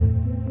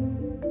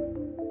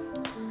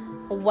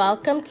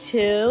Welcome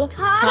to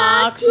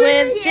Talks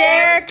with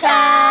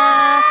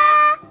Jerica.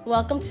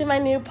 Welcome to my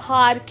new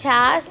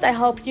podcast. I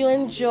hope you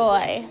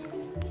enjoy.